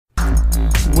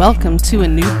Welcome to a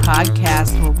new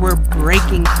podcast where we're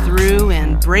breaking through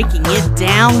and breaking it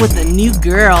down with a new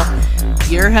girl.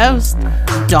 Your host,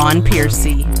 Dawn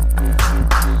Piercy.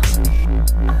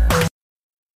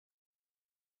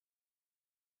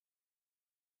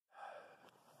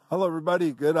 Hello,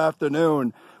 everybody. Good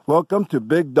afternoon. Welcome to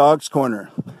Big Dog's Corner.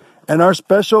 And our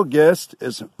special guest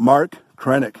is Mark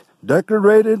Krenick,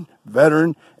 decorated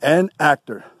veteran and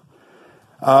actor.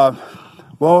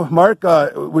 Well, Mark,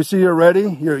 we see you're ready.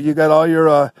 You got all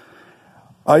your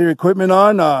equipment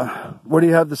on. What do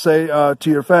you have to say to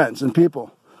your fans and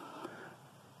people?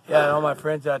 Yeah, and all my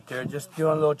friends out there, just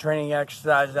doing a little training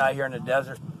exercise out here in the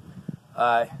desert.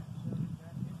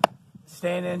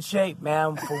 Staying in shape,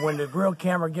 man, for when the grill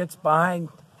camera gets behind,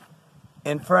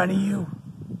 in front of you,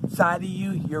 side of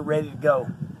you, you're ready to go.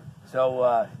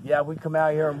 So, yeah, we come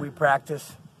out here and we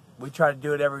practice. We try to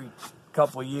do it every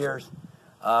couple of years,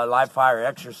 live fire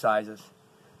exercises.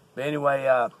 But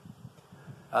anyway,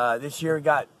 this year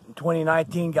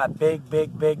 2019 got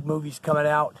big movies coming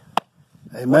out.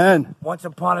 Amen. Once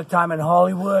Upon a Time in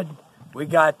Hollywood, we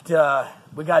got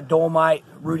Dolomite,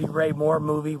 Rudy Ray Moore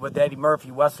movie with Eddie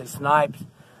Murphy, Wesley Snipes.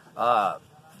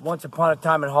 Once Upon a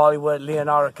Time in Hollywood,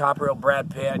 Leonardo DiCaprio, Brad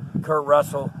Pitt, Kurt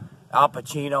Russell, Al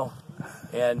Pacino.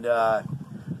 And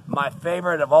my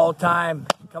favorite of all time,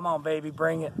 come on baby,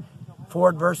 bring it,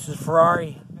 Ford versus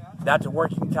Ferrari. That's a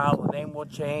working title. The name will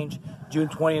change. June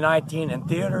 2019 in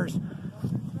theaters.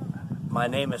 My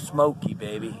name is Smokey,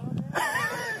 baby.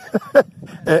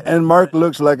 And Mark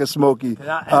looks like a Smokey.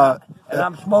 And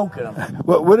I'm smoking them.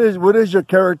 What is your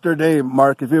character name,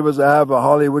 Mark? If you was to have a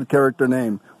Hollywood character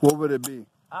name, what would it be?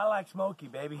 I like Smokey,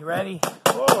 baby. You ready?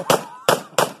 Whoa.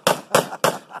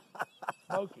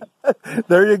 Smokey.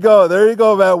 There you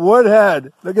go, man.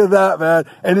 Woodhead. Look at that, man.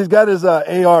 And he's got his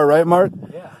AR, right, Mark?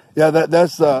 Yeah. Yeah,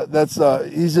 that's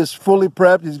he's just fully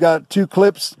prepped. He's got 2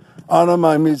 clips on him.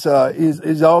 I mean, he's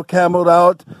all camoed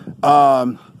out.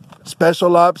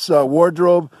 Special ops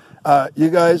wardrobe. You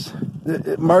guys,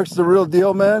 Mark's the real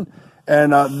deal, man.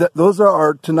 And those are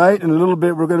our tonight. In a little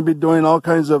bit, we're going to be doing all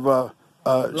kinds of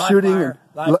shooting and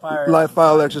live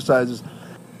fire exercises.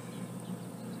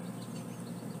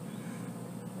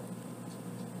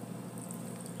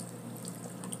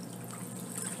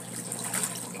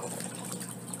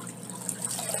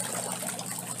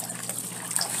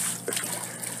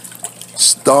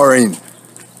 Starring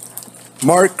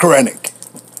Mark Krenick,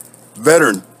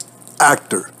 veteran,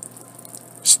 actor,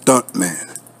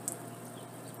 stuntman.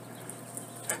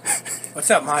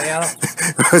 What's up, Mariano?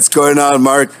 What's going on,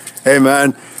 Mark? Hey,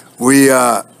 man, we've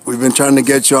been trying to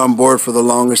get you on board for the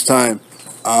longest time.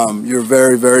 You're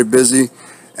very, very busy,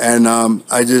 and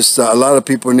a lot of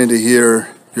people need to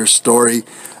hear your story.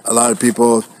 A lot of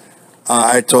people,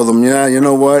 I told them, yeah, you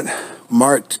know what?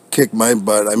 Mark kicked my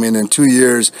butt. I mean, in 2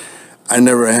 years, I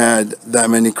never had that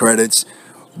many credits,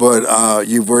 but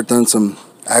you've worked on some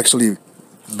actually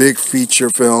big feature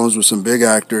films with some big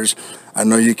actors. I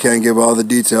know you can't give all the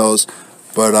details,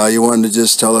 but you wanted to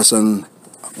just tell us on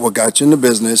what got you in the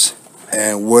business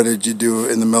and what did you do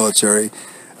in the military,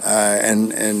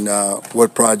 and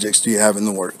what projects do you have in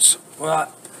the works? Well,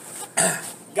 I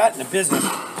got in the business.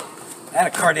 I had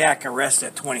a cardiac arrest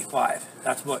at 25.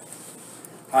 That's how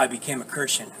I became a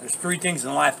Christian. There's 3 things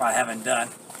in life I haven't done: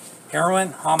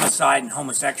 heroin, homicide, and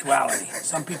homosexuality.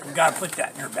 Some people got to put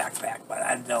that in their backpack, but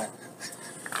I don't.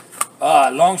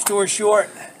 Long story short,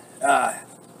 I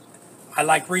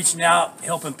like reaching out,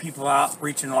 helping people out,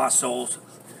 reaching lost souls,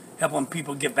 helping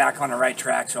people get back on the right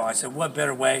track. So I said, what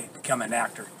better way to become an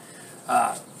actor?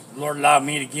 Lord allowed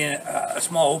me to get a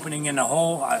small opening in the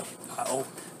hole. I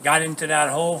got into that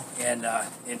hole, and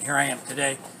here I am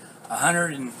today.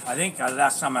 100, and I think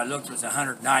last time I looked was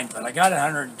 109, but I got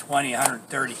 120,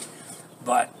 130,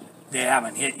 but they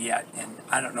haven't hit yet, and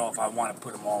I don't know if I want to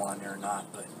put them all on there or not.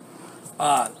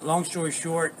 But long story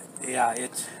short, yeah,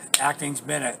 acting's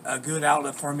been a good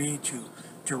outlet for me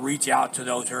to reach out to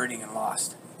those hurting and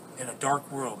lost in a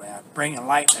dark world, man. Bringing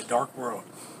light in a dark world.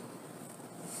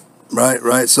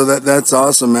 Right. So that's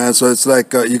awesome, man. So it's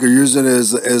like you could use it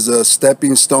as a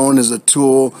stepping stone, as a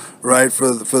tool, right,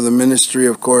 for the ministry,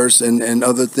 of course, and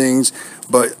other things.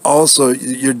 But also,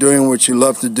 you're doing what you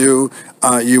love to do.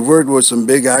 You worked with some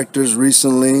big actors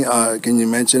recently. Can you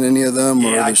mention any of them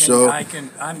or the show? I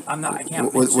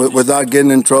can't without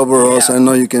getting in trouble, or else I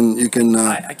know you can. I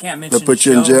can't mention. They'll put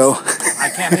you in jail. I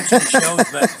can't mention the shows,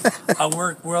 but I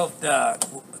work with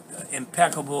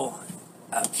impeccable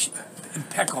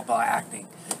acting.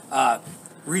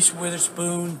 Reese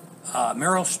Witherspoon,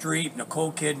 Meryl Streep,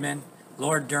 Nicole Kidman,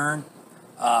 Laura Dern,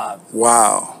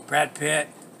 wow, Brad Pitt,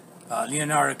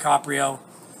 Leonardo DiCaprio,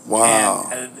 Wow.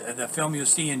 And the film you'll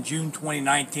see in June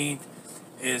 2019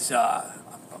 is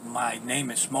my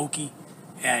name is Smokey,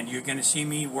 and you're going to see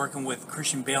me working with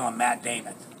Christian Bale and Matt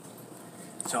Damon.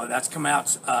 So that's coming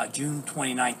out June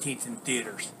 2019 in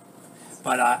theaters.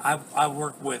 But I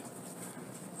work with,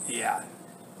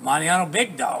 Mariano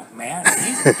Big Dog, man.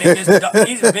 He's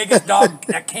the biggest dog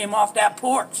that came off that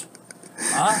porch.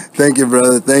 Huh? Thank you,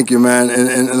 brother. Thank you, man.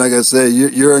 And like I said,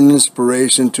 you're an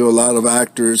inspiration to a lot of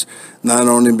actors, not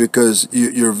only because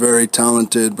you're very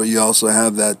talented, but you also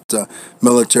have that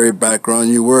military background.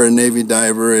 You were a Navy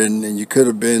diver, and you could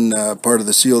have been part of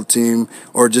the SEAL team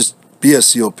or just be a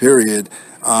SEAL, period.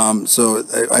 So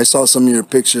I saw some of your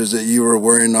pictures that you were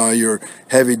wearing all your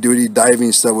heavy-duty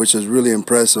diving stuff, which is really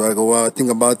impressive. I go, wow, I think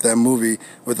about that movie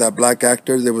with that black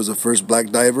actor. There was the first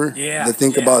black diver. Yeah. To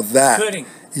think about that. Gooding.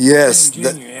 Yes.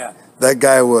 Gooding Jr., that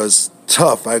guy was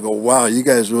tough. I go, wow, you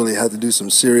guys really had to do some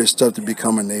serious stuff to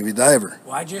become a Navy diver.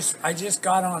 Well, I just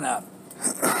got on a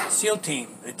SEAL Team,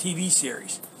 the TV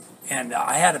series, and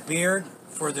I had a beard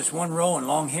for this one role and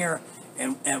long hair,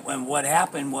 and what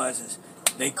happened was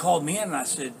they called me in, and I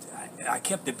said, I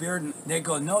kept the beard, and they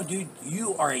go, no, dude,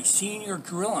 you are a senior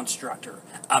drill instructor,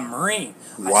 a Marine.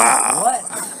 Wow. I said, what?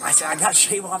 I said, I got to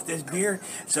shave off this beard.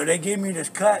 So they gave me this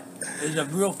cut. There's a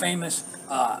real famous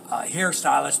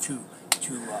hairstylist to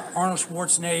Arnold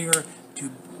Schwarzenegger, to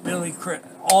Billy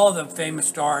all the famous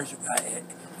stars.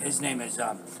 His name is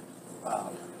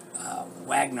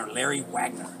Wagner, Larry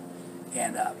Wagner.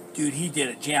 And, dude, he did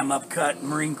a jam-up cut,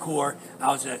 Marine Corps.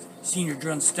 I was a senior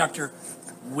drill instructor.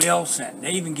 Wilson.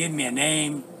 They even give me a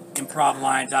name, improv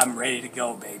lines. I'm ready to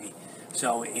go, baby.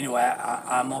 So, anyway,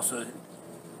 I'm also...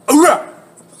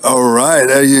 All right.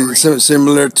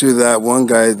 Similar to that one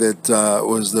guy that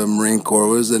was the Marine Corps.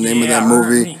 What was the name of that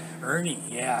movie? Ernie,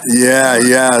 yeah.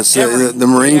 Yeah. So the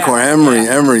Marine Corps,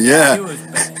 Emery, yeah.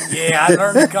 I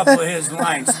learned a couple of his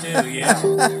lines, too, yeah.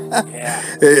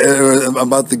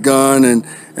 About the gun and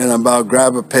about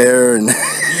grab a pair and...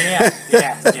 Yeah.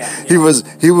 He was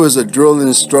a drill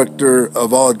instructor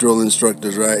of all drill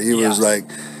instructors, right? He was like,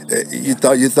 you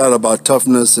thought about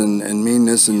toughness and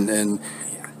meanness and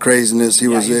craziness. He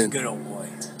was in. Good old boy.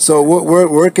 So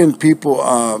where can people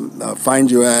find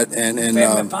you at? And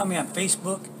find me on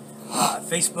Facebook.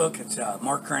 Facebook, it's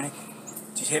Mark Kernick.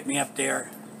 Just hit me up there.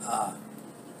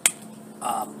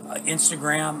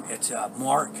 Instagram, it's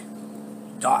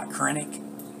mark.kernick,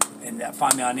 and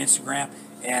find me on Instagram.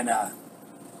 And I'll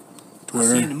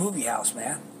see you in the movie house,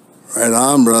 man. Right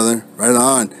on, brother. Right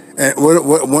on. And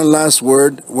what one last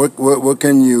word? What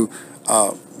can you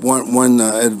a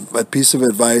piece of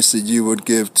advice that you would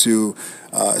give to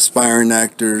aspiring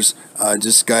actors,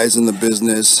 just guys in the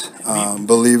business,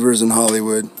 believers in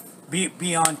Hollywood?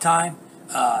 Be on time.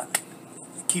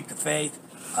 Keep the faith.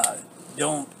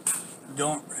 Don't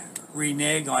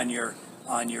renege on your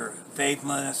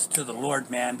faithfulness to the Lord,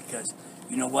 man. Because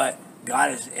you know what,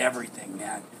 God is everything,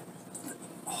 man.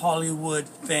 Hollywood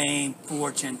fame,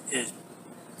 fortune is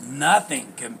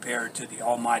nothing compared to the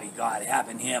Almighty God.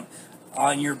 Having Him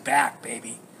on your back,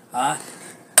 baby, huh?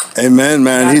 Amen,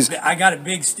 man. I got a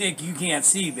big stick you can't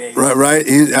see, baby. Right.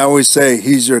 I always say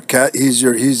he's your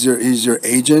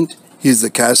agent. He's the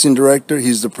casting director.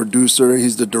 He's the producer.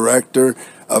 He's the director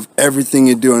of everything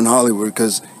you do in Hollywood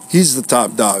because he's the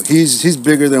top dog. He's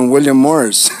bigger than William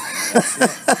Morris. That's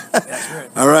right.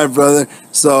 All right, brother.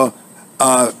 So,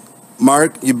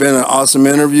 Mark, you've been an awesome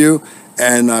interview,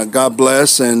 and God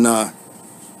bless. And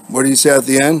what do you say at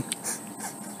the end?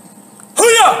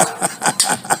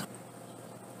 Hoo-yah!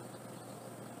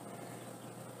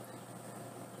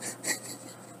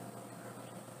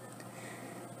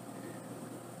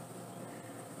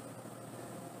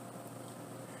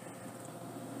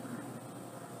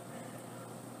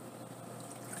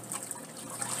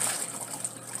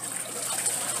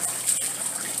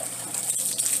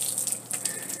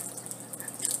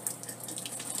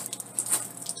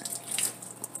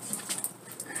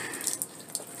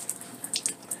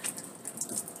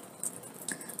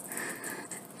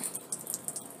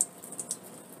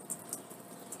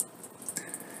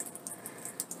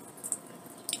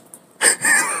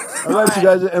 All right, you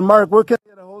guys. And Mark, where can I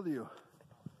get a hold of you?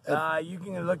 You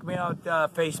can look me out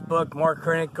Facebook, Mark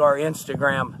Kernick, or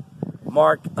Instagram,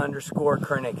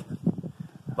 Mark_Kernick.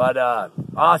 But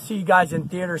I'll see you guys in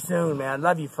theater soon, man.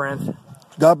 Love you, friends.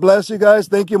 God bless you guys.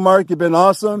 Thank you, Mark. You've been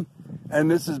awesome.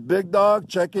 And this is Big Dog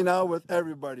checking out with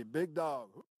everybody. Big Dog.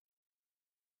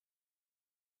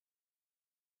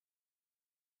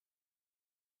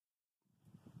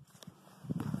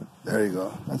 There you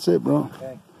go. That's it, bro.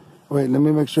 Okay. Wait, let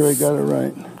me make sure I got it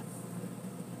right.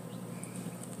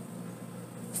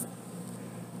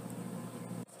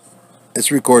 It's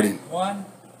recording. One,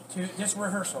 two, just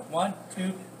rehearsal. 1,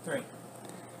 2, 3.